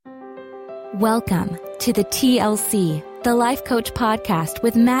Welcome to the TLC, the Life Coach Podcast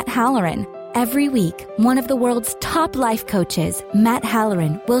with Matt Halloran. Every week, one of the world's top life coaches, Matt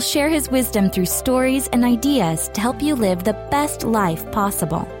Halloran, will share his wisdom through stories and ideas to help you live the best life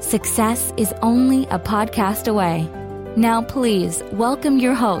possible. Success is only a podcast away. Now, please welcome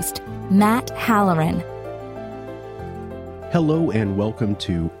your host, Matt Halloran. Hello and welcome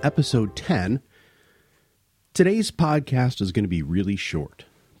to episode 10. Today's podcast is going to be really short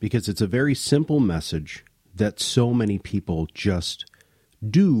because it's a very simple message that so many people just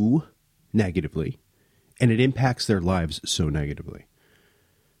do negatively, and it impacts their lives so negatively.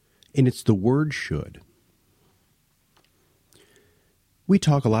 And it's the word should. We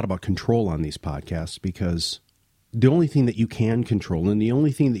talk a lot about control on these podcasts because the only thing that you can control and the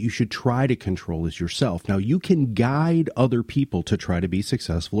only thing that you should try to control is yourself. Now, you can guide other people to try to be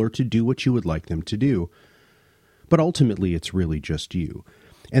successful or to do what you would like them to do, but ultimately it's really just you.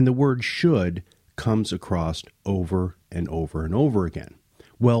 And the word should comes across over and over and over again.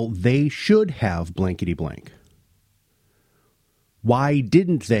 Well, they should have blankety blank. Why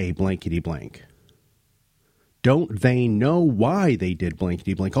didn't they blankety blank? Don't they know why they did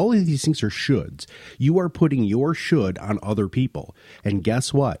blankety blank? All of these things are shoulds. You are putting your should on other people. And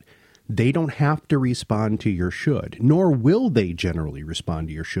guess what? They don't have to respond to your should, nor will they generally respond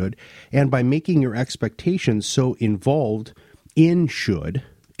to your should. And by making your expectations so involved in should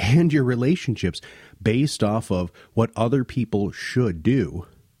and your relationships based off of what other people should do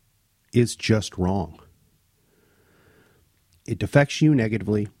is just wrong. It affects you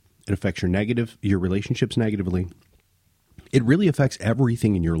negatively. It affects your relationships negatively. It really affects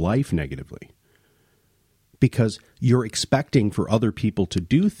everything in your life negatively because you're expecting for other people to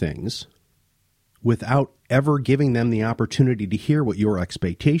do things without ever giving them the opportunity to hear what your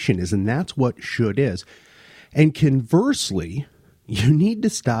expectation is, and that's what should is. And conversely, you need to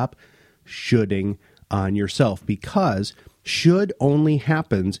stop shoulding on yourself because should only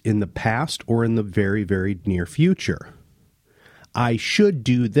happens in the past or in the very, very near future. I should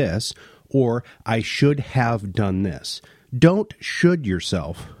do this, or I should have done this. Don't should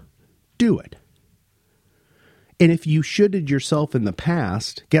yourself. Do it. And if you shoulded yourself in the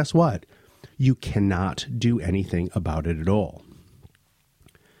past, guess what? You cannot do anything about it at all.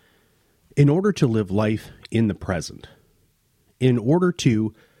 In order to live life in the present, in order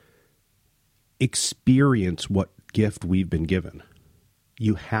to experience what gift we've been given,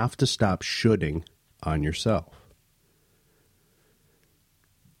 you have to stop shoulding on yourself.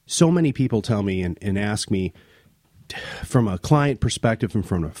 So many people tell me and ask me from a client perspective and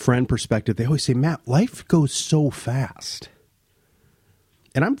from a friend perspective, they always say, Matt, life goes so fast.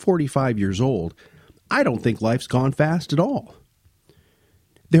 And I'm 45 years old. I don't think life's gone fast at all.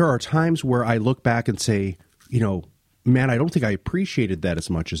 There are times where I look back and say, man, I don't think I appreciated that as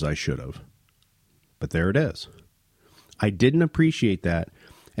much as I should have. But there it is. I didn't appreciate that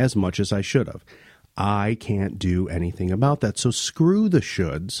as much as I should have. I can't do anything about that. So screw the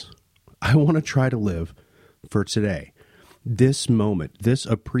shoulds. I want to try to live for today. This moment, this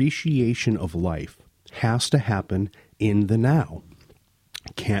appreciation of life has to happen in the now.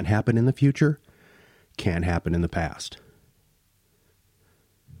 Can't happen in the future. Can't happen in the past.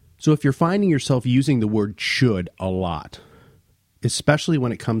 So if you're finding yourself using the word should a lot, especially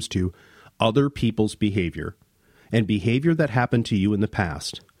when it comes to other people's behavior and behavior that happened to you in the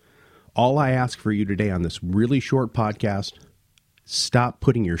past, all I ask for you today on this really short podcast, stop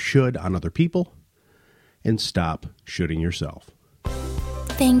putting your should on other people and stop shoulding yourself.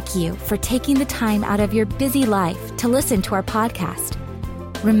 Thank you for taking the time out of your busy life to listen to our podcast.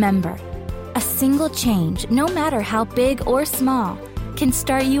 Remember, a single change, no matter how big or small, can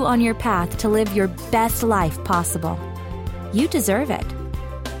start you on your path to live your best life possible. You deserve it.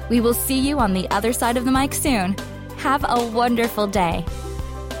 We will see you on the other side of the mic soon. Have a wonderful day.